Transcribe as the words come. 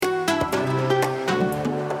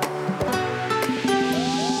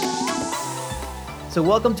So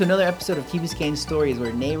welcome to another episode of Key Biscayne Stories,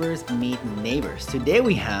 where neighbors meet neighbors. Today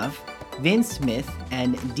we have Vince Smith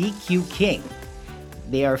and DQ King.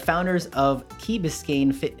 They are founders of Key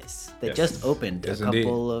Biscayne Fitness that just opened a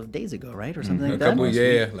couple of days ago, right? Or something like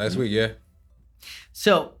that? Last week, yeah.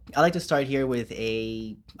 So I like to start here with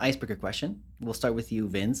a icebreaker question. We'll start with you,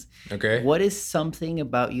 Vince. Okay. What is something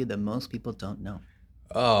about you that most people don't know?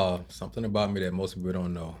 Something about me that most people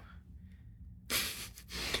don't know.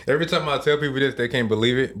 Every time I tell people this, they can't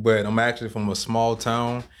believe it, but I'm actually from a small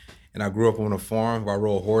town, and I grew up on a farm where I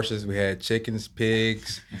rode horses. We had chickens,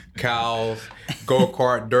 pigs, cows,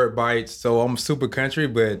 go-kart, dirt bikes. So I'm super country,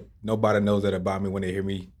 but nobody knows that about me when they hear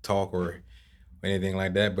me talk or anything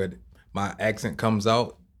like that. But my accent comes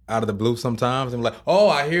out of the blue sometimes. I'm like, oh,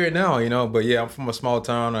 I hear it now, But yeah, I'm from a small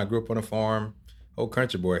town. I grew up on a farm, old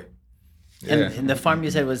country boy. Yeah. And the farm you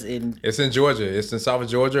said was in? It's in Georgia. It's in South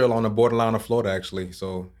Georgia, along the borderline of Florida, actually.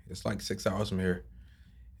 So it's like 6 hours from here.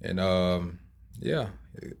 And yeah,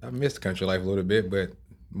 I miss country life a little bit, but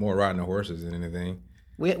more riding the horses than anything.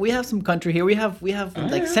 We have some country here. We have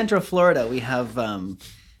like Central Florida. We have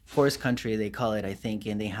horse country, they call it, I think,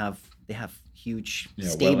 and they have huge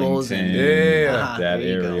stables and that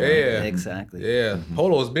area. Yeah, exactly. Yeah,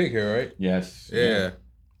 Polo is big here, right? Yes. Yeah.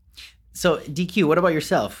 So DQ, what about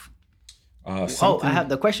yourself? I have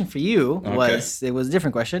the question for you. It was a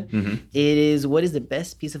different question. Mm-hmm. It is, what is the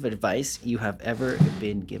best piece of advice you have ever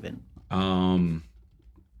been given? I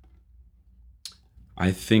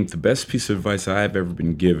think the best piece of advice I've ever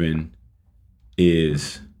been given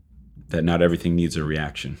is that not everything needs a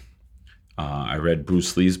reaction. I read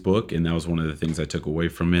Bruce Lee's book, and that was one of the things I took away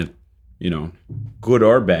from it. Good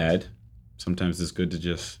or bad, sometimes it's good to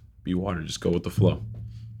just be water, just go with the flow.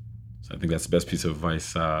 I think that's the best piece of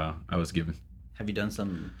advice I was given. Have you done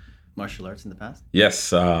some martial arts in the past? Yes,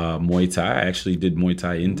 Muay Thai. I actually did Muay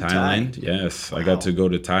Thai in Thailand. Yes, wow. I got to go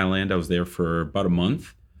to Thailand. I was there for about a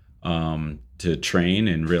month to train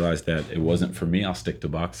and realized that it wasn't for me. I'll stick to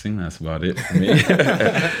boxing. That's about it for me.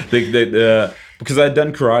 Because I'd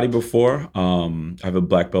done karate before. I have a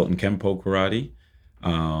black belt in Kempo karate.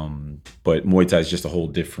 But Muay Thai is just a whole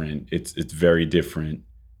different, it's very different.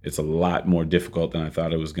 It's a lot more difficult than I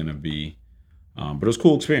thought it was going to be. But it was a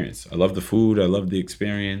cool experience. I love the food. I love the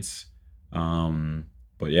experience.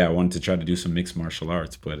 But yeah, I wanted to try to do some mixed martial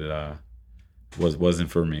arts, but it wasn't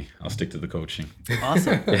for me. I'll stick to the coaching.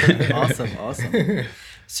 Awesome. Awesome.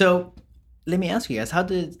 So let me ask you guys, how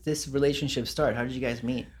did this relationship start? How did you guys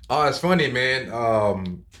meet? Oh, it's funny, man.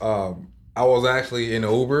 I was actually in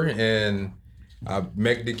Uber, and I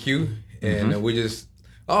met the Q, and we just...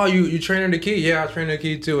 Oh, you training the Key? Yeah, I was training the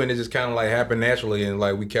Key too, and it just kind of like happened naturally, and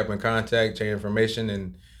like we kept in contact, changed information,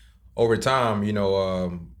 and over time,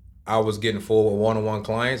 I was getting full with one-on-one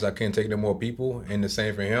clients. I couldn't take no more people, and the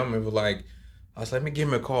same for him. It was like, I was like, let me give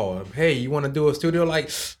him a call. Hey, you want to do a studio? Like,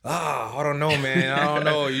 I don't know, man. I don't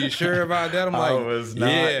know. You sure about that? I'm like, I was not.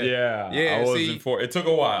 Yeah. I wasn't for. It took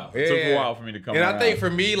a while. It took a while for me to come. And around. I think for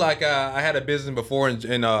me, like, I had a business before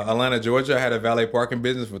in Atlanta, Georgia. I had a valet parking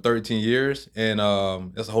business for 13 years, and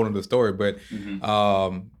that's a whole other story. But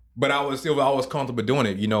but I was comfortable doing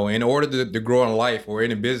it. In order to grow in life or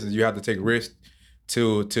in a business, you have to take risks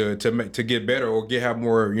to get better or have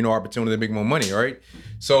more opportunity to make more money, right?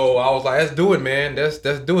 So I was like, let's do it, man. Let's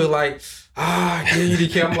do it. Like,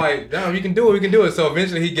 I'm like, no, we can do it. So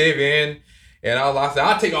eventually he gave in, and I said,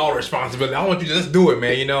 I'll take all the responsibility. I want you to just do it,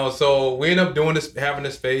 man. So we ended up doing this, having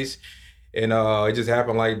this space, and it just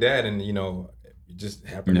happened like that, and it just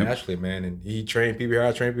happened naturally, man. And he trained people here,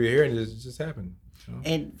 I trained people here, and it just happened.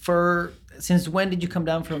 And since when did you come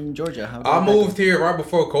down from Georgia? I moved here right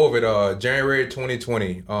before COVID, January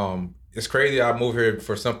 2020. It's crazy. I moved here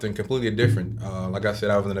for something completely different. Like I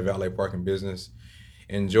said, I was in the valet parking business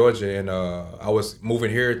in Georgia, and I was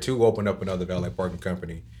moving here to open up another valet parking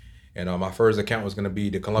company. And my first account was going to be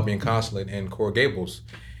the Colombian Consulate in Coral Gables.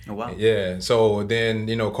 Oh, wow. Yeah. So then,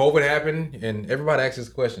 COVID happened, and everybody asks this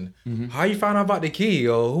question: How you found out about the Key?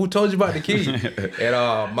 Or who told you about the Key?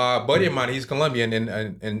 And my buddy of mine, he's Colombian in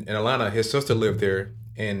Atlanta. His sister lived there,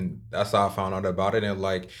 and that's how I found out about it. And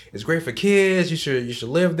like, it's great for kids. You should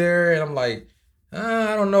live there. And I'm like,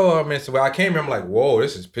 I don't know. I mean, so when I came here, I'm like, whoa,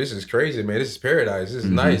 this is crazy, man. This is paradise. This is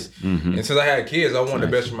nice. And since I had kids, I wanted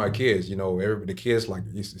the best for my kids. The kids like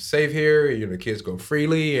it's safe here. The kids go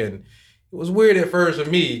freely, and it was weird at first for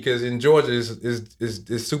me because in Georgia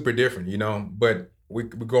is super different, But we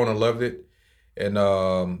grown and loved it, and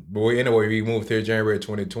but we moved here January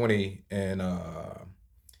 2020, and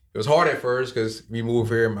it was hard at first because we moved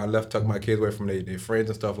here. I tucked my kids away from their friends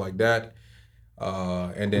and stuff like that.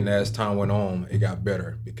 And then as time went on, it got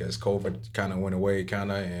better because COVID kind of went away,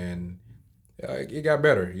 and it got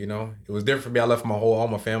better. You know, it was different for me. I left all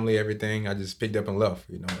my family, everything. I just picked up and left.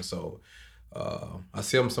 You know, so I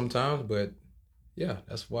see them sometimes, but yeah,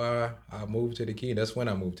 that's why I moved to the Key. That's when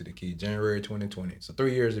I moved to the Key, January 2020. So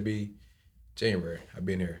 3 years to be January. I've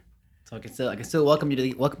been here. So I can still welcome you to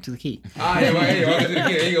the Key. Hey, welcome to the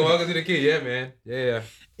Key. There you go, welcome to the Key. Yeah, man. Yeah.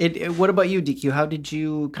 What about you, DQ? How did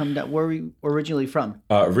you come down? Where were you originally from?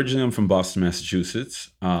 Originally, I'm from Boston,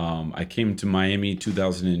 Massachusetts. I came to Miami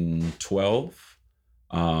 2012,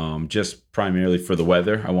 just primarily for the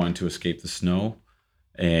weather. I wanted to escape the snow,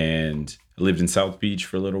 and I lived in South Beach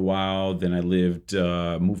for a little while. Then I moved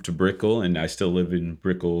to Brickell, and I still live in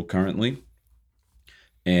Brickell currently.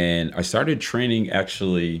 And I started training,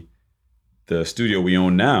 actually, the studio we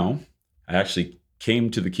own now. I actually came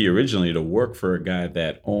to the Key originally to work for a guy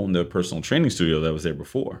that owned the personal training studio that was there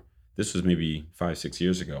before. This was maybe 5-6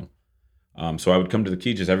 years ago. So I would come to the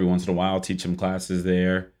Key just every once in a while, teach some classes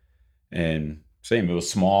there. And same, it was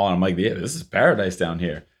small. And I'm like, yeah, this is paradise down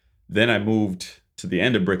here. Then I moved to the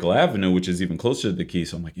end of Brickell Avenue, which is even closer to the Key.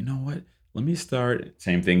 So I'm like, you know what? Let me start.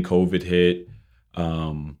 Same thing, COVID hit.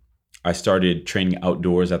 I started training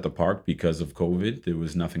outdoors at the park because of COVID. There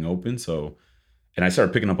was nothing open. And I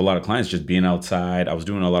started picking up a lot of clients just being outside. I was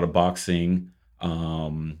doing a lot of boxing.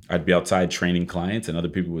 I'd be outside training clients, and other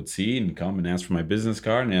people would see and come and ask for my business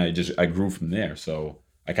card. And I grew from there. So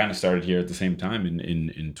I kind of started here at the same time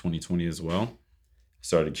in 2020 as well.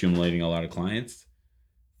 Started accumulating a lot of clients.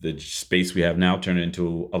 The space we have now turned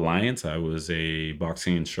into Alliance. I was a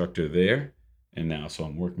boxing instructor there. And now, so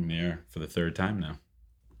I'm working there for the third time now.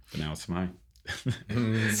 But now it's mine.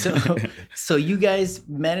 So you guys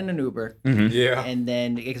met in an Uber, Yeah, and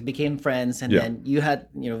then it became friends, and Yeah. then you had,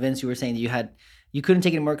 Vince, you were saying that you couldn't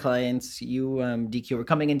take any more clients. You, DQ, were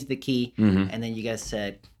coming into the Key, and then you guys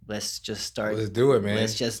said, let's just start. let's do it, man.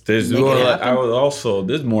 Let's just There's make it happen.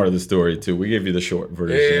 there's more to the story too. We gave you the short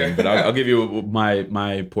version, Yeah. but I'll give you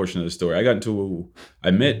my portion of the story.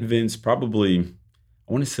 I met Vince probably,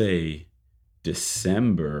 I want to say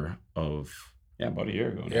December of, about a year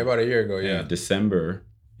ago now. Yeah, about a year ago. Yeah. December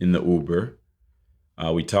in the Uber.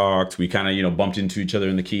 We talked. We kind of bumped into each other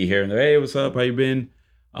in the Key here and there. Hey, what's up? How you been?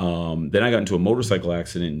 Then I got into a motorcycle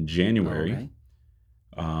accident in January.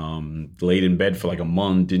 Laid in bed for like a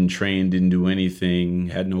month. Didn't train. Didn't do anything.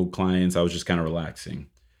 Had no clients. I was just kind of relaxing.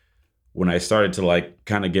 When I started to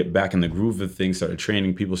kind of get back in the groove of things, started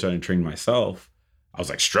training people, started training myself, I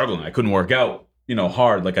was struggling. I couldn't work out,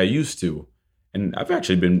 hard like I used to. And I've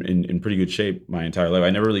actually been in pretty good shape my entire life. I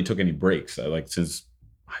never really took any breaks. Since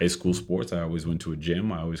high school sports, I always went to a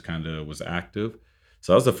gym. I always kind of was active.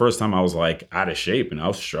 So that was the first time I was out of shape, and I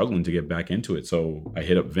was struggling to get back into it. So I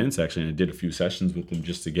hit up Vince actually, and I did a few sessions with him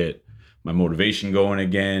just to get my motivation going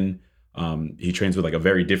again. He trains with a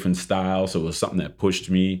very different style. So it was something that pushed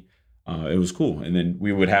me. It was cool. And then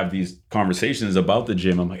we would have these conversations about the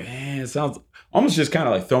gym. I'm like, it sounds almost just kind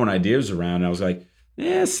of throwing ideas around. And I was like,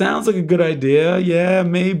 yeah, sounds like a good idea. Yeah,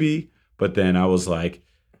 maybe. But then I was nervous.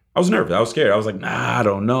 I was scared. I was like, nah, I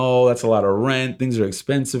don't know. That's a lot of rent. Things are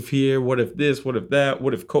expensive here. What if this? What if that?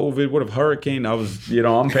 What if COVID? What if hurricane? I was,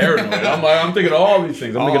 I'm paranoid. I'm thinking of all these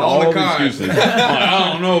things. I'm thinking all these excuses.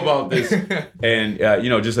 I don't know about this. And,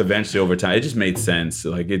 just eventually over time, it just made sense.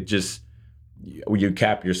 You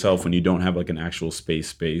cap yourself when you don't have an actual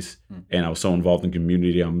space. And I was so involved in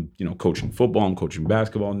community. I'm, coaching football. I'm coaching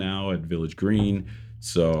basketball now at Village Green.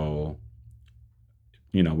 So,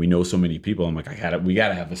 we know so many people. I'm like, we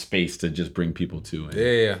gotta have a space to just bring people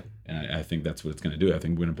to. And I think that's what it's gonna do. I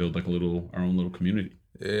think we're gonna build our own little community.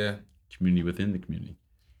 Yeah. Community within the community.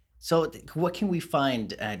 So what can we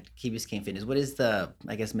find at Key Biscayne Fitness? What is the,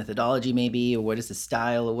 methodology maybe, or what is the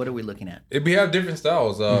style, or what are we looking at? We have different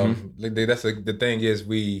styles. That's the thing is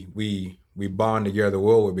we bond together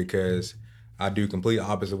well because I do complete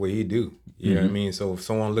opposite what he do. You know what I mean? So if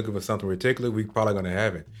someone looking for something particular, we probably gonna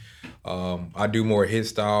have it. I do more hit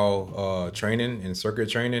style training and circuit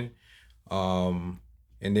training. And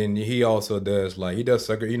then he also does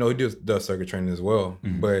circuit, he does circuit training as well.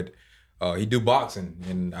 But he do boxing,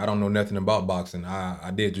 and I don't know nothing about boxing. I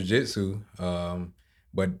did jiu-jitsu,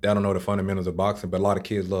 but I don't know the fundamentals of boxing. But a lot of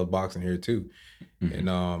kids love boxing here too. And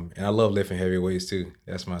I love lifting heavy weights too.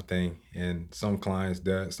 That's my thing. And some clients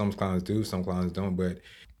do, some clients don't. But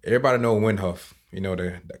everybody know Windhuff,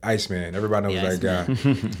 the Iceman. Everybody knows that guy.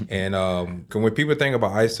 And when people think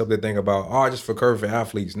about ice up, they think about, just for curvy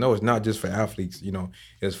athletes. No, it's not just for athletes.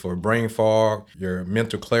 It's for brain fog, your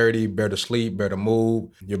mental clarity, better sleep, better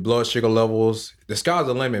mood, your blood sugar levels. The sky's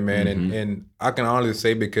the limit, man. And I can honestly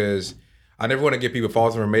say, because I never want to give people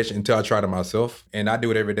false information until I try it myself. And I do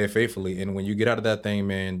it every day faithfully. And when you get out of that thing,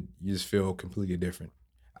 man, you just feel completely different.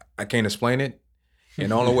 I can't explain it.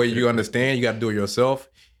 And the only way you understand, you got to do it yourself.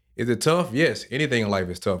 Is it tough? Yes. Anything in life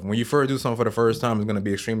is tough. When you first do something for the first time, it's going to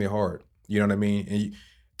be extremely hard. You know what I mean? And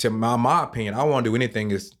to my opinion, I want to do anything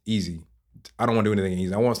that's easy. I don't want to do anything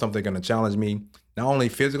easy. I want something going to challenge me, not only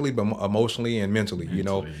physically, but emotionally and mentally, you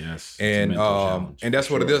know? Yes. And that's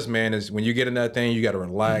what it is, man, is when you get in that thing, you got to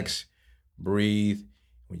relax, breathe.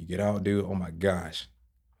 When you get out, dude, oh my gosh.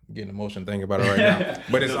 I'm getting emotional thinking about it right now.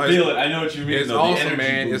 But it's I know what you mean. It's awesome,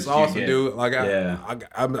 man. It's awesome, dude. Like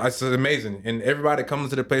it's amazing. And everybody comes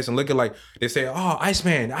to the place and looking like they say, "Oh,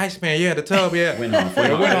 Iceman, yeah, the tub, yeah."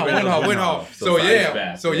 Windhoff.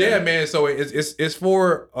 So yeah, man. So it's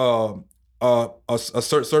for a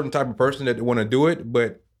certain type of person that want to do it,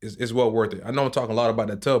 but it's well worth it. I know I'm talking a lot about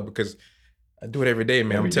that tub because I do it every day,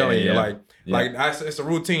 man. I'm telling you, it's a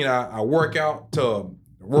routine. I work out tub.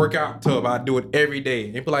 I do it every day.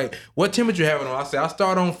 And people like, what temperature you having on? I say I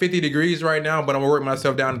start on 50 degrees right now, but I'm gonna work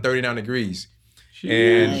myself down to 39 degrees.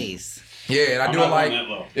 And nice. Yeah, and I do it like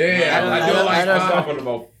I start on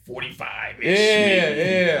about 45-ish.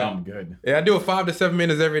 Yeah. I'm good. Yeah, I do it 5 to 7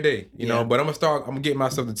 minutes every day, you know, but I'm gonna get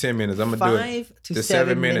myself to 10 minutes. I'm gonna do it 5 to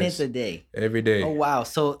 7 minutes a day. Every day. Oh wow.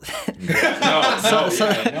 So He's in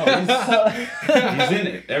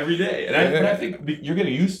it every day. And I think you're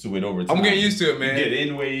getting used to it over time. I'm getting used to it, man. You get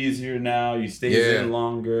in way easier now. You stay in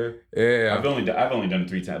longer. Yeah. I've only done it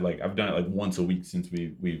 3 times. Like I've done it like once a week since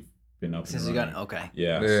we've been up. Since you got okay.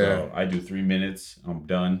 Yeah. So I do 3 minutes. I'm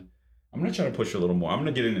done. I'm gonna try to push a little more. I'm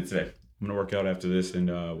gonna get in it today. I'm gonna work out after this, and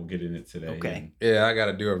we'll get in it today. Okay. Yeah, I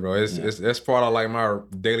gotta do it, bro. It's part of like my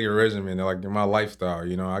daily regimen, like my lifestyle.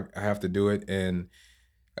 You know, I have to do it, and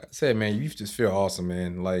like I said, man, you just feel awesome,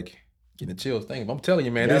 man. Like getting the chills. I'm telling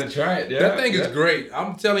you, man. You gotta try it. Yeah, that thing is great.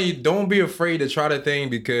 I'm telling you, don't be afraid to try the thing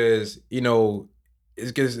because you know.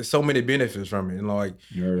 It's so many benefits from it, and like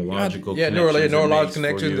neurological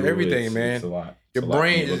connections, everything, man. It's a lot. Your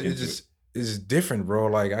brain is different, bro.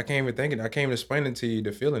 Like I can't even think it. I can't even explain it to you.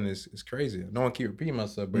 The feeling is crazy. I don't want to keep repeating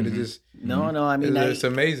myself, but it just no. I mean, it's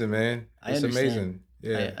amazing, man. It's amazing.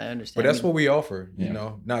 Yeah, I understand. But that's what we offer, you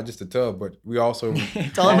know, not just the tub, but we also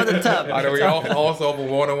it's all about the tub. We also offer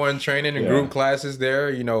one-on-one training and group classes there.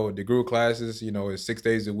 You know, the group classes, you know, is 6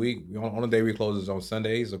 days a week. On the day we close is on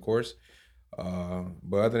Sundays, of course.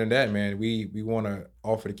 But other than that, man, we want to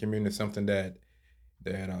offer the community something that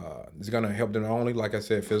is going to help them not only, like I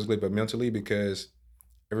said, physically, but mentally, because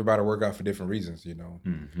everybody work out for different reasons, you know.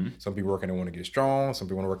 Mm-hmm. Some people work out and want to get strong. Some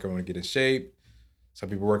people want to work out and want to get in shape. Some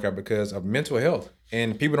people work out because of mental health.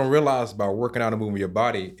 And people don't realize by working out and moving your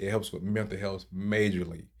body, it helps with mental health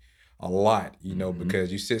majorly. A lot, you know,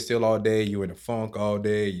 because you sit still all day, you're in a funk all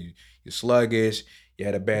day, you're sluggish, you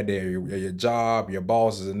had a bad day at your job, your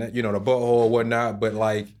bosses, and you know, the butthole and whatnot. But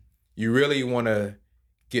like, you really want to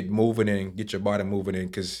get moving and get your body moving in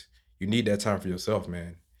because you need that time for yourself,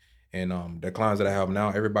 man. And the clients that I have now,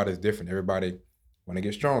 everybody's different. Everybody want to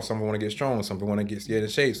get strong. Some want to get strong. Some people want to get in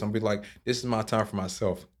shape. Some people like, this is my time for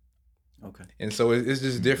myself. Okay. And so it's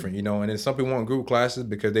just different, you know. And then some people want group classes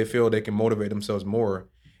because they feel they can motivate themselves more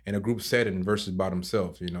in a group setting versus by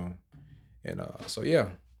themselves, you know. And so yeah.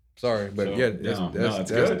 Sorry, but so,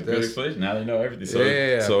 that's good. Good explanation. Now they know everything.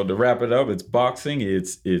 So, so to wrap it up, it's boxing.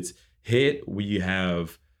 It's HIIT. We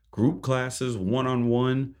have group classes,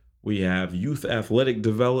 one-on-one. We have youth athletic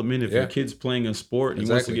development. If your kid's playing a sport and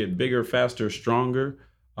he wants to get bigger, faster, stronger,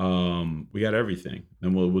 we got everything.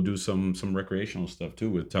 Then we'll do some recreational stuff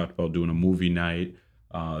too. We talked about doing a movie night,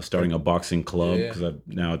 starting a boxing club because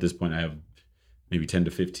now at this point I have maybe 10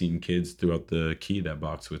 to 15 kids throughout the key that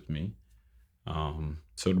box with me.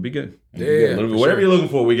 So it'll be good. Whatever you're looking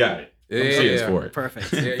for, we got it. See us for it.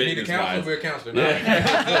 Perfect. You need a counselor, we're a counselor.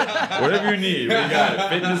 Whatever you need, we got it.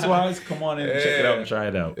 Fitness wise, come on in and check it out and try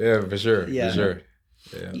it out. Yeah, for sure. Yeah. For sure.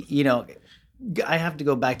 Yeah. You know, I have to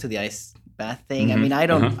go back to the ice bath thing. I mean, I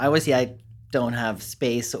don't have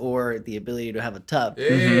space or the ability to have a tub.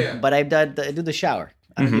 But I do the shower.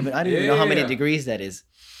 I don't even know how many degrees that is.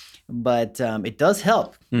 But it does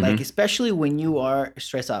help, like especially when you are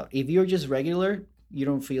stressed out. If you're just regular, you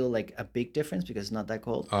don't feel like a big difference because it's not that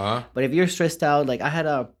cold. But if you're stressed out, like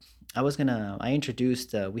I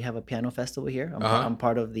introduced, we have a piano festival here. I'm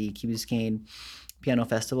part of the Key Biscayne Piano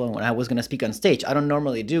Festival. And when I was going to speak on stage, I don't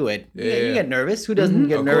normally do it. You get nervous. Who doesn't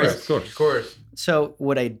get nervous? Of course. So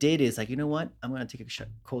what I did is like, you know what? I'm going to take a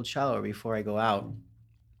cold shower before I go out.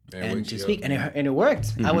 And to speak, and it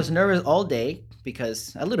worked. I was nervous all day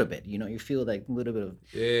because a little bit, you know, you feel like a little bit of.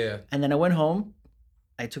 Yeah. And then I went home,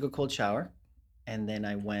 I took a cold shower, and then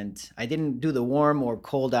I didn't do the warm or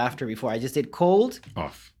cold after before. I just did cold.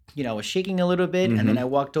 Off. I was shaking a little bit, and then I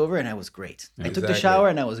walked over and I was great. I took the Exactly. shower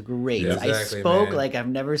and I was great. Yeah. I Exactly, spoke man. like I've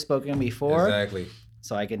never spoken before. Exactly.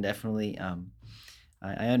 So I can definitely,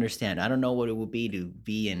 I understand. I don't know what it would be to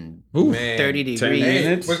be in Ooh. Man. 30 10 degrees.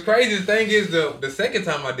 minutes. What's crazy the thing is the second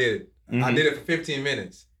time I did it, I Mhm. did it for 15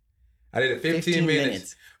 minutes. I did it 15, 15 minutes.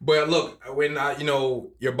 minutes. But look, when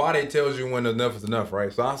your body tells you when enough is enough,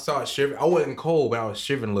 right? So I started shivering. I wasn't cold, but I was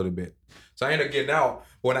shivering a little bit. So I ended up getting out.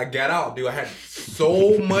 When I got out, dude, I had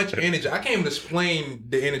so much energy. I can't even explain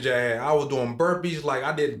the energy I had. I was doing burpees, like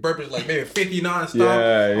I did burpees like maybe 50 nonstop. Yeah,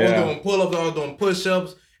 I yeah. was doing pull-ups, I was doing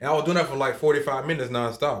push-ups, and I was doing that for like 45 minutes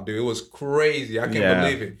nonstop, dude. It was crazy. I can't Yeah.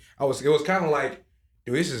 believe it. It was kind of like,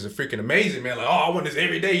 dude, this is a freaking amazing, man. Like, oh, I want this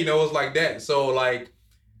every day, it was like that. So like,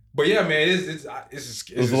 but yeah, man, it's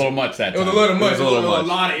It was a little much that it time. was a little much. It was a much.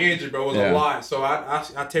 lot of energy, bro. It was Yeah. a lot. So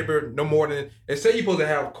I tapered no more than. They say you're supposed to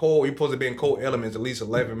have cold. You're supposed to be in cold elements at least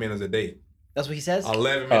 11 minutes a day. That's what he says.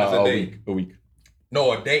 11 minutes a day. A week.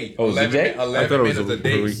 No, a day. Oh, it was a 11, day? I 11 thought it was minutes a a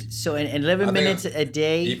day. week. So in 11 I think minutes a You're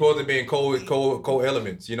day. supposed to be in cold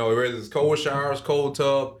elements. Whether it's cold showers, cold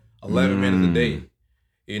tub, 11 minutes a day.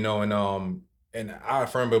 And I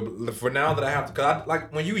affirm, but for now that I have to, cause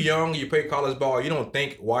like when you young, you play college ball, you don't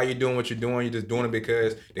think why you're doing what you're doing. You're just doing it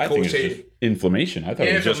because the I coach think it's said. just inflammation. I thought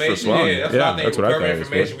it was just for Information, swelling. yeah, that's what I think. That's what I Recovery thought it was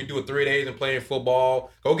information. for. We do it 3 days and playing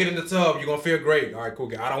football. Go get in the tub. You're gonna feel great. All right, cool.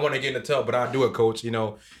 I don't want to get in the tub, but I do it, coach.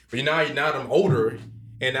 But now I'm older,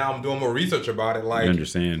 and now I'm doing more research about it. I Like,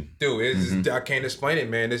 understand. dude, it's I can't explain it,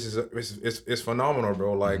 man. This is it's phenomenal,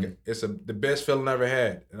 bro. Like, it's the best feeling I ever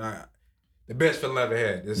had, the best feeling I ever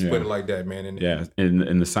had. Let's put it like that, man. And Yeah,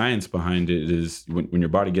 and the science behind it is when your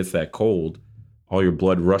body gets that cold, all your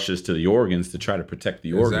blood rushes to the organs to try to protect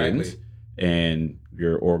the organs, Exactly. and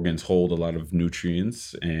your organs hold a lot of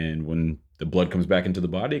nutrients. And when the blood comes back into the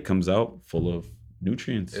body, it comes out full of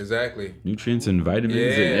nutrients, exactly. nutrients and vitamins.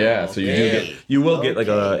 Yeah. So Okay. you will get like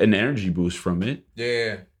Okay. an energy boost from it.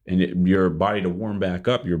 Yeah. And your body to warm back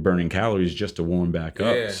up, you're burning calories just to warm back Yeah.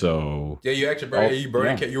 up. So Yeah, you actually burn.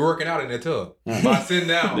 yeah. You're working out in the tub by sitting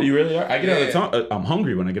down. you really are. I get out of the Yeah. tub. I'm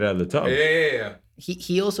hungry when I get out of the tub. Yeah.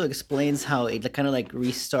 He also explains how it kind of like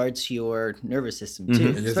restarts your nervous system too. Mhm.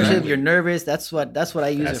 Especially if Exactly. you're nervous. That's what I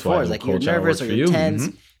use That's it why for. the It's like you're cold shower nervous works or for you're you. tense.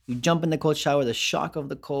 Mhm. You jump in the cold shower. The shock of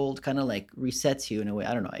the cold kind of like resets you in a way.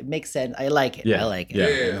 I don't know. It makes sense. I like it. Yeah. I like it.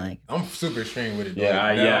 Yeah. I like it. I'm super extreme with it.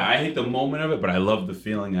 I hate the moment of it, but I love the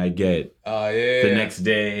feeling I get Yeah. the next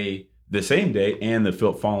day, the same day, and the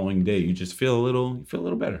following day. You just feel a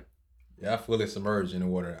little better. Yeah, I fully submerged in the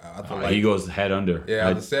water. I feel like He goes head under. yeah,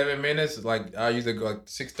 after 7 minutes, like I usually go like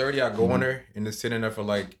 6:30. I go in there and just sit in there for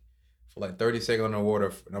like 30 seconds on the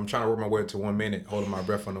water, and I'm trying to work my way to 1 minute, holding my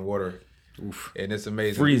breath on the water. Oof. And it's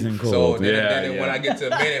amazing. Freezing cold. So then, Yeah, then yeah. when I get to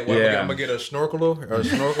a minute, Yeah. I'm gonna get a snorkel.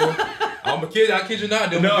 I kid you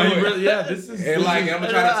not, dude. No, I'm he gonna do it. really, yeah. This is And like I'm gonna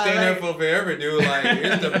try to I stand like there for forever, dude. Like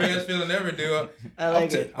it's the best feeling ever, dude. I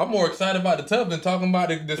like it. I'm more excited about the tub than talking about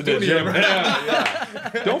the the studio. gym. bro. Yeah.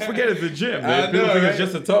 Don't forget it's the gym. I People know, think right? it's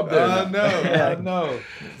just a tub there. I know.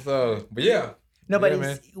 So, but yeah. No, but Yeah,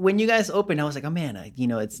 it's, when you guys opened, I was like, oh man,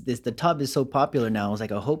 the tub is so popular now. I was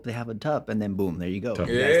like, I hope they have a tub, and then boom, there you go. Tub.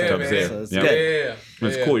 You guys Yeah, have Tub's it. there. So it's Yeah. good.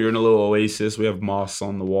 It's Yeah. cool. You're in a little oasis. We have moss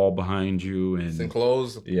on the wall behind you, It's and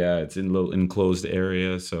enclosed. yeah, it's in a little enclosed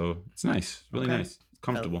area, so it's nice. Really Okay. nice. It's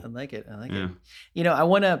comfortable. I like it. I like Yeah.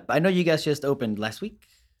 it. I know you guys just opened last week.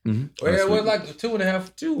 Mm-hmm. Well, yeah, it was like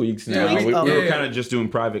 2.5. 2 weeks Yeah, now. weeks? We Oh. were Yeah. kind of just doing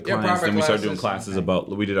private Yeah, clients, private then we started doing classes.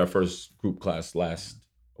 classes we did our first group class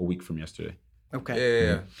a week from yesterday. Okay.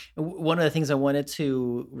 Yeah. One of the things I wanted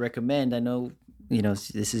to recommend, I know,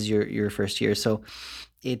 this is your first year, so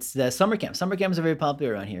it's the summer camp. Summer camps are very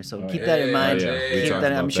popular around here, so Oh, keep that in yeah, mind. yeah, we Keep talked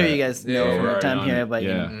that. I'm about sure you that. guys Yeah, know we're from your right time on here, it. but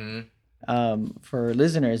Yeah. Mhm. for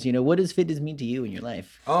listeners, what does fitness mean to you in your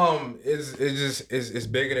life? It's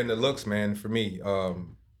bigger than it looks, man. For me,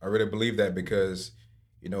 I really believe that because,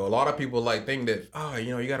 a lot of people think that,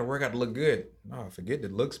 you got to work out to look good. No, forget the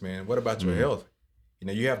looks, man. What about your health?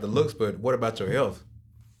 You have the looks, but what about your health?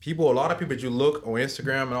 A lot of people that you look on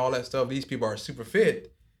Instagram and all that stuff, these people are super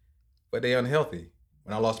fit, but they unhealthy.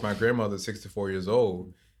 When I lost my grandmother at 64 years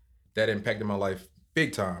old, that impacted my life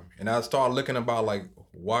big time. And I started looking about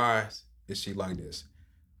why is she like this?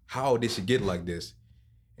 How did she get like this?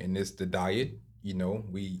 And it's the diet.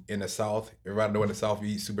 We in the South, everybody know in the South we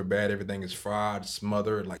eat super bad. Everything is fried,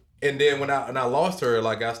 smothered. And then when I lost her,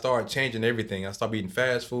 I started changing everything. I started eating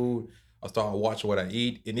fast food. I started watching what I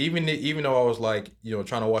eat. And even though I was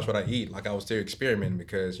trying to watch what I eat, I was still experimenting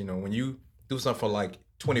because, when you do something for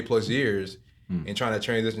 20 plus years, and trying to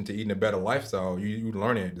transition to eating a better lifestyle, you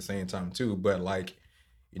learn it at the same time too. But like,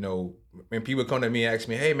 you know, when people come to me and ask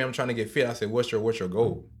me, hey man, I'm trying to get fit, I say, what's your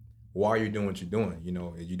goal? Why are you doing what you're doing? You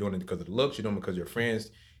know, are you doing it because of the looks? You're doing it because your friends,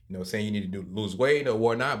 you know, saying you need to lose weight or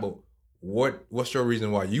whatnot, but what's your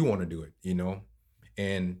reason why you want to do it, you know?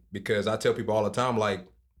 And because I tell people all the time, like,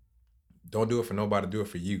 don't do it for nobody, do it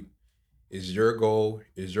for you. It's your goal,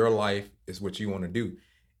 it's your life, it's what you want to do.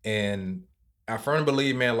 And I firmly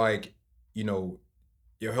believe, man, like, you know,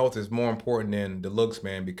 your health is more important than the looks,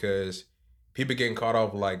 man, because people getting caught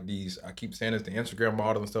off like these, I keep saying this, the Instagram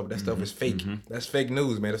model and stuff, that stuff is fake. That's fake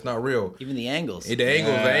news, man. It's not real. Even the angles. The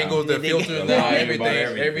angles, the filters,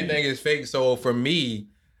 everything is fake. So for me,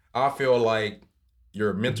 I feel like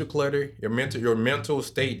your mental clutter, your mental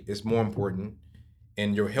state is more important,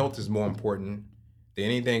 and your health is more important than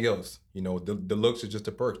anything else. You know, the looks are just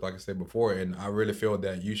a perk, like I said before, and I really feel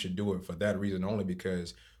that you should do it for that reason only,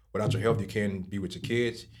 because without your health, you can't be with your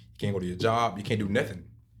kids, you can't go to your job, you can't do nothing.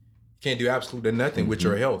 You can't do absolutely nothing with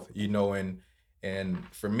your health, you know, and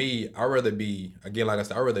for me, I'd rather be, again, like I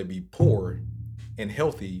said, I'd rather be poor and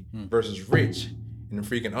healthy versus rich and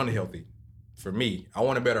freaking unhealthy. For me, I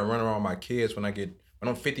want to be able to run around with my kids when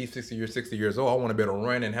I'm 50, 60 years old. I want to be able to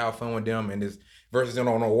run and have fun with them, and this versus on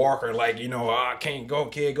a walker, like, you know, I can't go,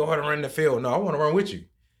 kid, go ahead and run in the field. No, I want to run with you.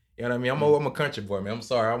 You know what I mean? I'm a country boy, man. I'm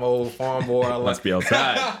sorry. I'm an old farm boy. I like to be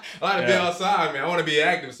outside. I like to be outside, man. I want to be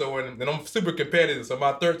active. So and I'm super competitive. So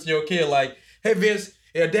my 13-year-old kid, like, hey, Vince,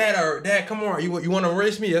 yeah, dad, come on. You want to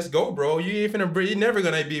race me? Let's go, bro. You're never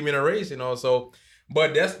going to beat me in a race, you know? So,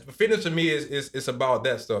 but that's fitness to me is about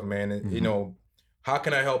that stuff, man. You know, how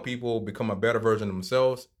can I help people become a better version of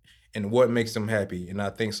themselves, and what makes them happy? And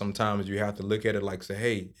I think sometimes you have to look at it like, say,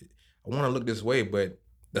 hey, I want to look this way, but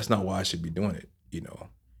that's not why I should be doing it, you know?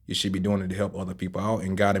 You should be doing it to help other people out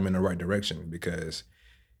and guide them in the right direction, because,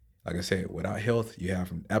 like I said, without health, you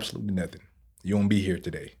have absolutely nothing. You won't be here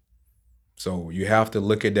today. So you have to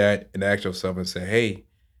look at that and ask yourself and say, hey,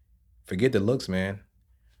 forget the looks, man.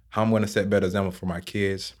 How I'm going to set better example for my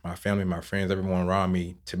kids, my family, my friends, everyone around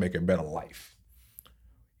me to make a better life.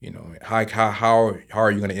 You know, how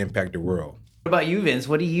are you going to impact the world? What about you, Vince?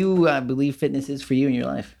 What do you believe fitness is for you in your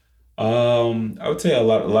life? I would say a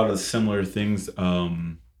lot of similar things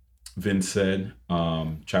Vince said.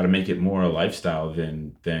 Try to make it more a lifestyle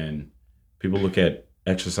than people look at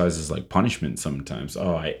exercises like punishment sometimes.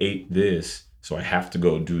 Oh, I ate this, so I have to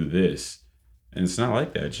go do this. And it's not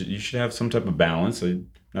like that. You should have some type of balance. I'm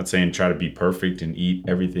not saying try to be perfect and eat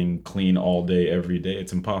everything clean all day, every day.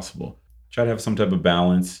 It's impossible. Try to have some type of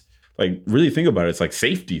balance. Like, really think about it. It's like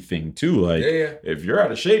safety thing too. Like, if you're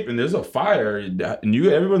out of shape and there's a fire and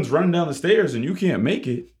everyone's running down the stairs and you can't make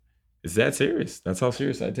it, it's that serious. That's how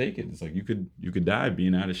serious I take it. It's like you could die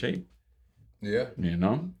being out of shape. Yeah. You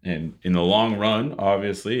know? And in the long run,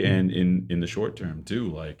 obviously, and in the short term too.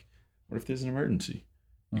 Like, what if there's an emergency?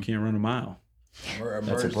 You can't run a mile.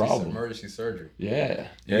 That's a problem. Emergency surgery. Yeah.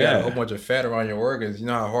 You got a whole bunch of fat around your organs. You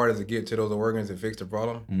know how hard it is to get to those organs and fix the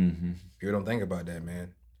problem? Mm-hmm. People don't think about that,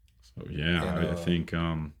 man. So I think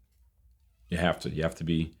you have to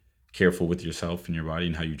be careful with yourself and your body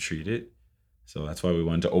and how you treat it. So that's why we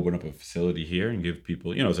wanted to open up a facility here and give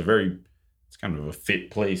people, you know, it's kind of a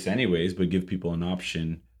fit place anyways, but give people an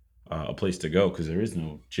option, a place to go, because there is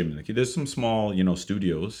no gym in the key. There's some small, you know,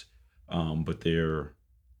 studios, but they're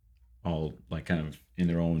all like kind of in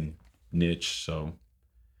their own niche. So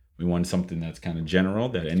we want something that's kind of general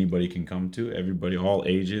that anybody can come to. Everybody, all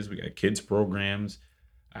ages. We got kids programs.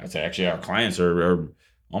 I'd say actually our clients are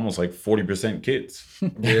almost like 40% kids.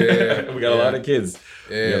 Yeah, we got a lot of kids.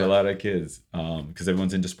 Yeah. We got a lot of kids because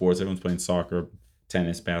everyone's into sports. Everyone's playing soccer,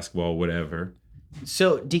 tennis, basketball, whatever.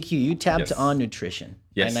 So DQ, you tapped on nutrition.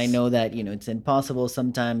 Yes. And I know that, you know, it's impossible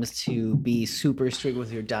sometimes to be super strict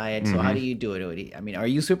with your diet. So how do you do it? I mean, are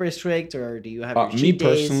you super strict, or do you have your cheat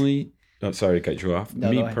days? Personally, sorry to cut you off.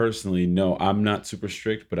 No, me personally, no, I'm not super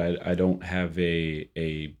strict, but I don't have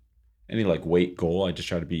any like weight goal. I just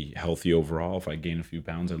try to be healthy overall. If I gain a few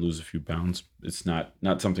pounds, I lose a few pounds. It's not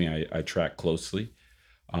something I track closely.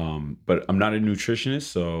 But I'm not a nutritionist,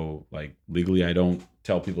 so like legally I don't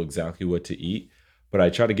tell people exactly what to eat, but I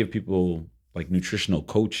try to give people like nutritional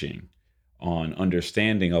coaching on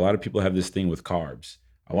understanding. A lot of people have this thing with carbs.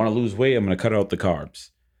 I want to lose weight, I'm going to cut out the carbs.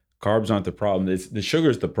 Carbs aren't the problem. The sugar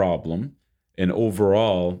is the problem, and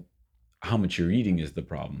overall how much you're eating is the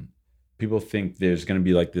problem. People think there's going to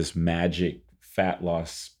be like this magic fat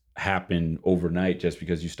loss happen overnight just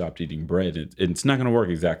because you stopped eating bread. It's not going to work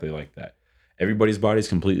exactly like that. Everybody's body is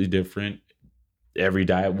completely different. Every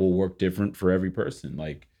diet will work different for every person.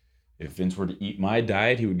 Like if Vince were to eat my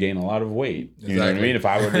diet, he would gain a lot of weight. You know what I Exactly. mean? If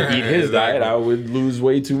I were to eat his diet, I would lose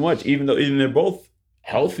way too much. Even they're both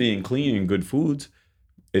healthy and clean and good foods,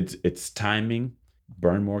 it's timing.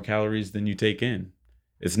 Burn more calories than you take in.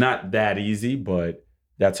 It's not that easy, but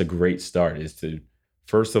that's a great start, is to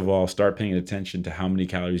first of all start paying attention to how many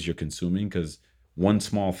calories you're consuming, because one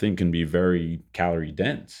small thing can be very calorie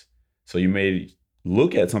dense. So you may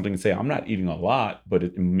look at something and say, I'm not eating a lot, but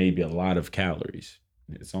it may be a lot of calories.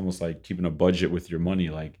 It's almost like keeping a budget with your money.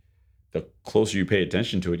 Like, the closer you pay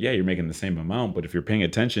attention to it, yeah, you're making the same amount, but if you're paying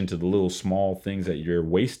attention to the little small things that you're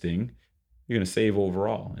wasting, you're going to save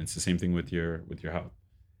overall. And it's the same thing with your health.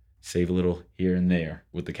 Save a little here and there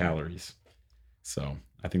with the calories. So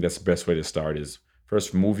I think that's the best way to start, is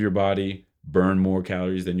first move your body, burn more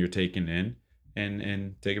calories than you're taking in,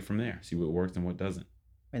 and take it from there. See what works and what doesn't.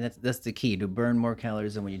 And that's the key, to burn more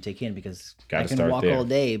calories than what you take in, because Gotta I can start walk there. all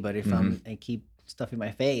day, but if I keep stuffing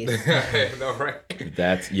my face, No, right.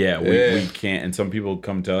 We can't. And some people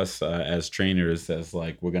come to us as trainers as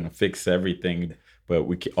like, we're gonna fix everything, but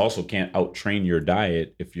we also can't out train your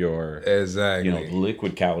diet if you're Exactly. the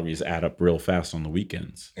liquid calories add up real fast on the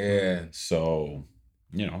weekends. Yeah. So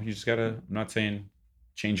you just gotta. I'm not saying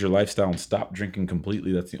change your lifestyle and stop drinking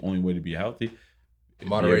completely. That's the only way to be healthy.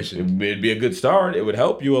 Moderation. It'd be a good start. It would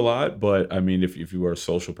help you a lot. But I mean, if you are a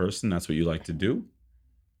social person, that's what you like to do.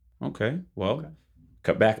 Okay, well,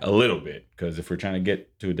 cut back a little bit, because if we're trying to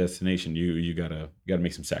get to a destination, you gotta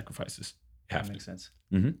make some sacrifices. You have that to. makes sense.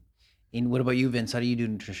 Mhm. And what about you, Vince? How do you do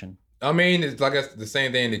nutrition? I mean, it's like the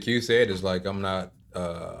same thing that Q said. Is like, I'm not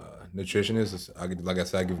nutritionist. Like I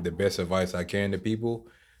said, I give the best advice I can to people.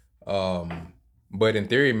 But in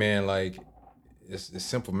theory, man, like, it's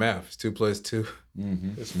simple math. It's 2 + 2.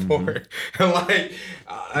 It's 4. Like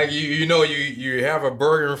you have a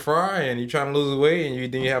burger and fry, and you're trying to lose weight,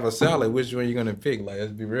 and then you have a salad. Which one you gonna pick? Like,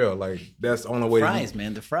 let's be real. Like, that's the only way. Fries,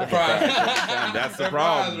 man, the fries. That's the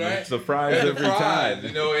problem. Fries, right? It's the fries That's every the fries,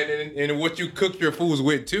 time. and what you cook your foods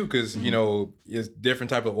with too, because it's different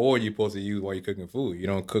type of oil you're supposed to use while you're cooking food. You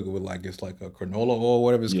don't cook it with it's like a canola oil,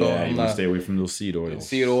 whatever it's called. Yeah, you want to stay away from those seed oils.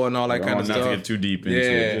 Seed oil and all that kind of stuff. Not to get too deep into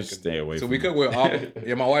it, just stay away So from we it. cook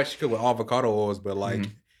with my wife, she cook with avocado oils, but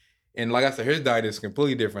and like I said, his diet is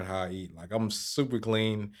completely different how I eat. Like, I'm super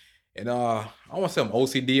clean, and I want to say I'm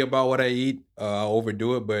OCD about what I eat. I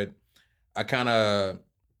overdo it, but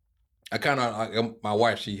my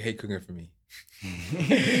wife, she hate cooking for me.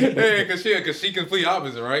 Yeah, cause she complete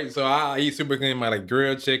opposite, right? So I eat super clean, my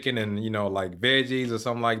grilled chicken and like veggies or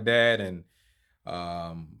something like that, and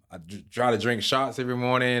I try to drink shots every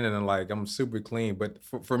morning, and I'm super clean. But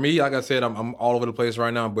for me, like I said, I'm all over the place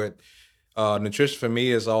right now. But nutrition for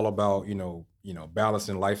me is all about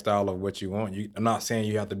balancing lifestyle of what you want. I'm not saying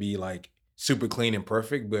you have to be like super clean and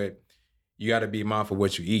perfect, but you got to be mindful of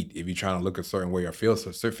what you eat if you're trying to look a certain way or feel a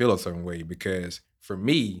certain way. Because for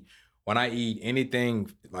me, when I eat anything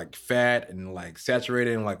like fat and like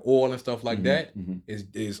saturated and like oil and stuff like that,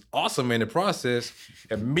 is awesome in the process.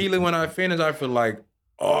 Immediately when I finish, I feel like,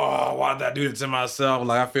 oh, why did I do that to myself?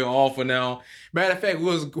 Like, I feel awful now. Matter of fact,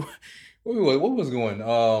 what was going?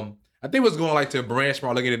 I think it was going like to a branch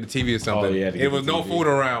mall looking at the TV or something. Oh, yeah, it was no food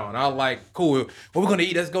around. I was like, cool, what we gonna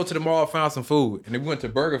eat? Let's go to the mall, find some food. And then we went to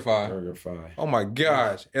BurgerFi. Oh my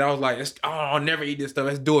gosh. And I was like, I'll never eat this stuff.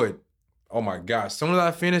 Let's do it. Oh my gosh. As soon as I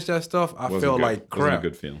finished that stuff, I felt like crap. Wasn't a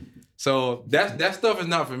good feeling. So that stuff is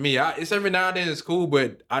not for me. It's every now and then it's cool,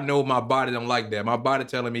 but I know my body don't like that. My body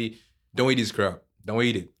telling me, don't eat this crap. Don't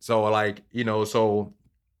eat it. So like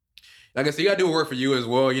I said, you gotta do work for you as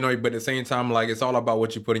well, but at the same time, like, it's all about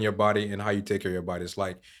what you put in your body and how you take care of your body. It's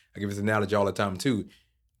like, I give this analogy all the time too.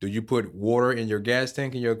 Do you put water in your gas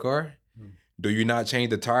tank in your car? Do you not change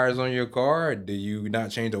the tires on your car? Do you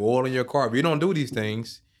not change the oil in your car? If you don't do these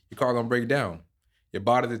things, your car gonna break down. Your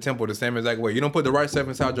body's the temple the same exact way. You don't put the right stuff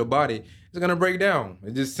inside your body, it's gonna break down.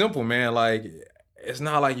 It's just simple, man. Like, it's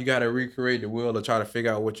not like you gotta recreate the wheel to try to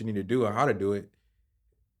figure out what you need to do or how to do it.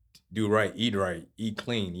 Do right, eat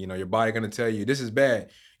clean. Your body gonna tell you this is bad.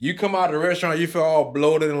 You come out of the restaurant, you feel all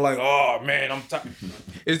bloated and like, oh man, I'm tired.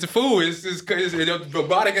 It's the food. It's the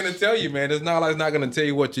body gonna tell you, man. It's not like it's not gonna tell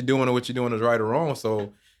you what you're doing or what you're doing is right or wrong.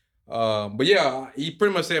 So, but yeah, he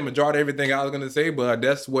pretty much said majority of everything I was gonna say. But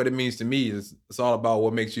that's what it means to me. It's all about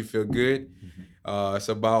what makes you feel good. It's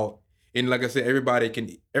about, and like I said, everybody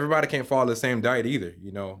can't follow the same diet either.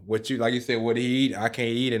 What you, like you said, what he eat, I can't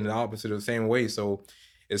eat in the opposite of the same way. So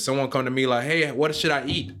if someone come to me like, hey, what should I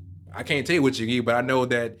eat? I can't tell you what you eat, but I know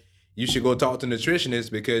that you should go talk to a nutritionist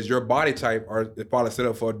because your body type are probably set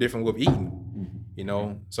up for a different way of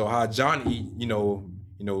eating. So how John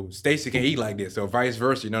eat, Stacy can eat like this, or vice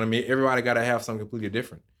versa. You know what I mean? Everybody got to have something completely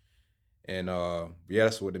different. And yeah,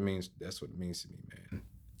 that's what it means. That's what it means to me, man.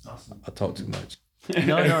 Awesome. I talk too much.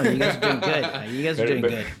 No, you guys are doing good. You guys are doing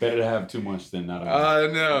good. Better to have too much than not enough. I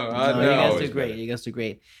know. No, you guys do great. You guys do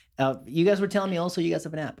great. You guys were telling me also you guys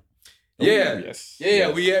have an app. Yeah, yes.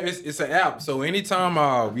 We have. It's an app. So anytime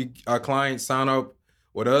our clients sign up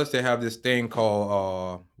with us, they have this thing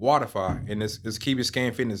called Waterfy, and it's Key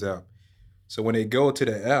Biscayne Fitness app. So when they go to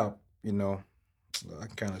the app, you know, I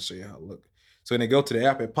can kind of show you how it look. So when they go to the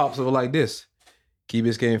app, it pops up like this, Key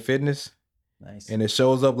Biscayne Fitness. Nice. And it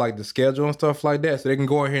shows up like the schedule and stuff like that. So they can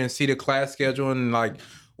go in here and see the class schedule and like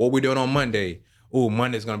what we're doing on Monday. Oh,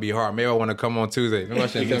 Monday's gonna be hard. Maybe I want to come on Tuesday. They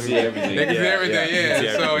can see everything. They can see everything.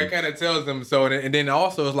 Yeah. So it kind of tells them. So and then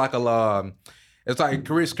also it's like it's like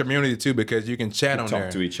a rich community too because you can chat on there.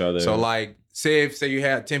 Talk to each other. So like say you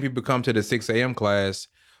had 10 people come to the 6 a.m. class,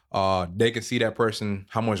 they can see that person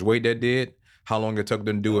how much weight they did, how long it took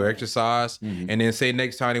them to do an exercise, and then say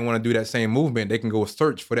next time they want to do that same movement, they can go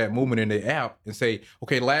search for that movement in the app and say,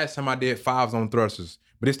 okay, last time I did 5s on thrusters,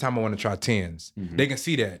 but this time I want to try 10s. They can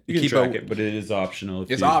see that. You can track it, but it is optional.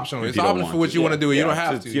 It's optional. It's optional for what you want to do. You don't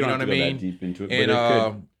have to. You know don't what have I to go mean? that deep into it.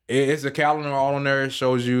 And it's a calendar all on there. It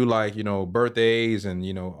shows you like, you know, birthdays and,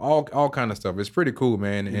 you know, all kind of stuff. It's pretty cool,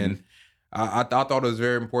 man. And I thought it was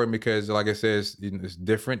very important because, like I said, it's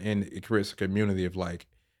different and it creates a community of like,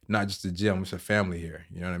 not just a gym, it's a family here.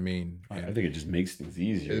 You know what I mean? I think it just makes things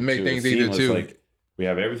easier. It makes things easier too. Like we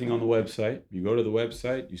have everything on the website. You go to the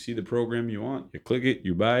website, you see the program you want, you click it,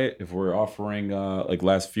 you buy it. If we're offering, like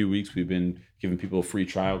last few weeks, we've been giving people free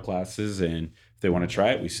trial classes, and if they want to try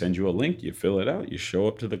it, we send you a link, you fill it out, you show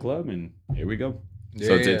up to the club, and here we go.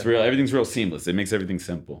 So it's real. Everything's real seamless. It makes everything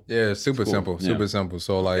simple. Yeah, super cool. simple, super simple.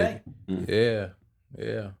 So like, yeah.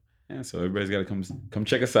 Yeah, so everybody's got to come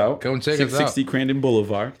check us out. Come check us out. 660 Crandon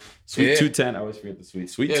Boulevard. Suite 210. I always forget the suite.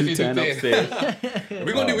 Suite 210 upstairs.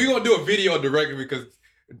 We're gonna do a video directly because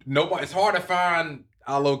it's hard to find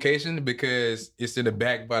our location because it's in the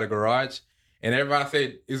back by the garage. And everybody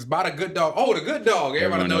said it's by the Good Dog. Oh, the Good Dog.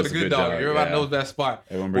 Everybody knows the Good Dog. Everybody knows that spot.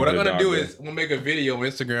 What I'm gonna do is I'm gonna make a video on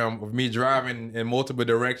Instagram of me driving in multiple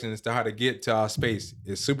directions to how to get to our space.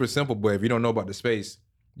 It's super simple, but if you don't know about the space,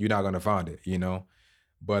 you're not gonna find it, you know.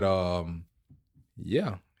 But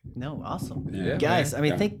yeah. No, awesome. Yeah, guys, man.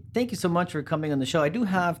 I mean, thank you so much for coming on the show. I do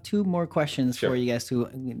have 2 more questions for you guys who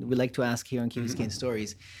we like to ask here on Key Biscayne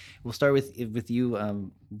Stories. We'll start with you,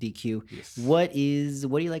 DQ. Yes. What do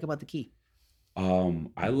you like about the Key?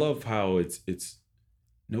 I love how it's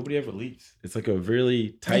nobody ever leaves. It's like a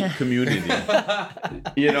really tight community.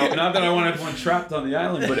 You know, not that I want everyone trapped on the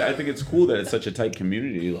island, but I think it's cool that it's such a tight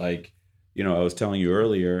community. Like, you know, I was telling you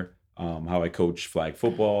earlier how I coach flag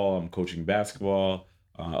football. I'm coaching basketball.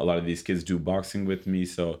 A lot of these kids do boxing with me.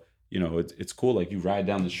 So, you know, it's cool. Like you ride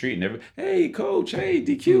down the street and hey, coach, hey,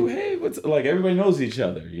 DQ, hey, what's like everybody knows each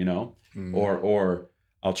other, you know? Or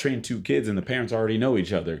I'll train 2 kids and the parents already know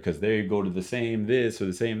each other because they go to the same this or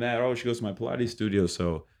the same that. Oh, she goes to my Pilates studio.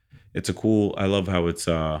 So it's I love how it's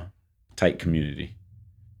a tight community.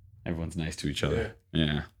 Everyone's nice to each other.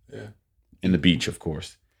 Yeah. And the beach, of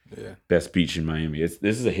course. Yeah. Best beach in Miami. This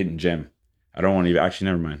is a hidden gem. I don't want to actually,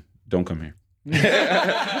 never mind. Don't come here.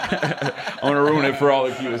 I want to ruin it for all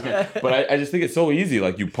of you. But I just think it's so easy.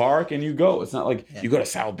 Like you park and you go. It's not like you go to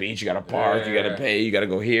South Beach, you got to park, you got to pay, you got to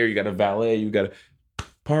go here, you got to valet, you got to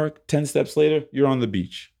park. 10 steps later, you're on the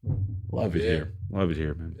beach. Love it here. Love it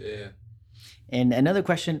here, man. Yeah. And another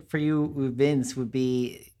question for you, Vince, would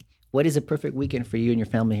be, what is a perfect weekend for you and your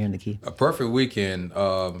family here in the Key? A perfect weekend,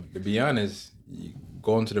 to be honest,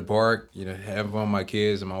 going to the park, you know, having fun with my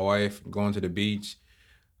kids and my wife, going to the beach,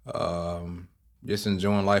 just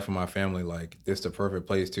enjoying life with my family. Like, this is the perfect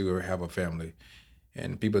place to have a family.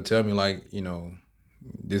 And people tell me, like, you know,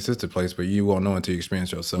 this is the place, but you won't know until you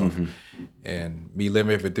experience yourself. And me living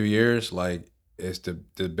here for 3 years, like, it's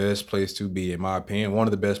the best place to be, in my opinion. One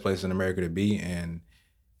of the best places in America to be, and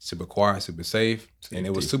super quiet, super safe. And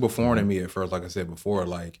it was super foreign to me at first, like I said before.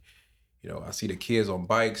 Like, you know, I see the kids on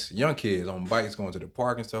bikes, young kids on bikes going to the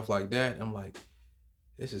park and stuff like that. I'm like,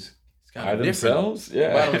 this is kind of different. Themselves?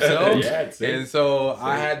 Yeah. By themselves. Yeah, and so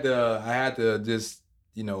I had to just,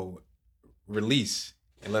 you know, release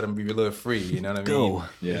and let them be a little free. You know what I mean? Go.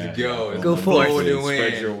 Yeah. Go forth.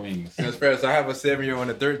 Spread your wings. That's fair. So I have a 7-year-old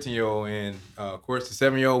and a 13-year-old, and of course the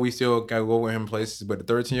 7-year-old we still gotta go with him places, but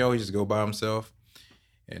the 13-year-old he just go by himself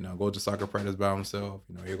and go to soccer practice by himself.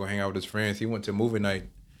 You know, he'll go hang out with his friends. He went to movie night.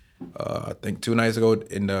 I think 2 nights ago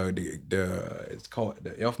in the it's called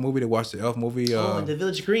the Elf movie. They watched the Elf movie. In the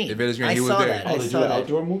Village Green. The Village Green. I he was saw there. that. Oh, I they saw do an that.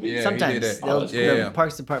 outdoor movie? Yeah, Sometimes he did that. the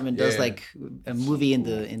Parks Department does like a movie in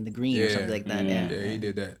the green or Yeah. something like that. Yeah, he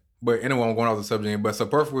did that. but anyway, I'm going off the subject. But so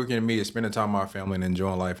perfect weekend to me is spending time with my family and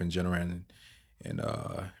enjoying life in general, and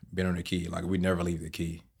being on the key. Like we never leave the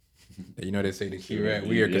key. You know, they say the key rat.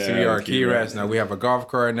 We are key rats now. We have a golf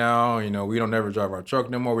cart now. You know, we don't ever drive our truck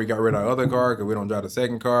no more. We got rid of our other car because we don't drive the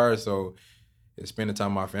second car. So spending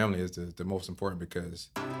time with my family is the most important because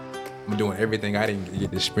I'm doing everything I didn't get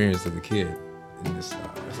the experience as a kid. And it's a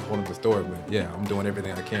whole other story, but yeah, I'm doing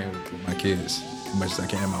everything I can with my kids as much as I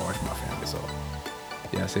can, my wife and my family. So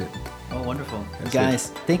yeah, that's it. Oh, wonderful. Guys,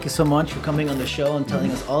 thank you so much for coming on the show and telling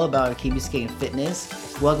us all about Key Biscayne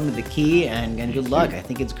Fitness. Welcome to the Key and good luck. I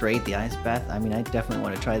think it's great, the ice bath. I mean, I definitely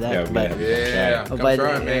want to try that. Come try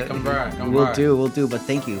it, man. Come by. We'll do. But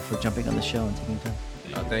thank you for jumping on the show and taking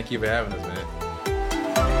time. Thank you for having us, man.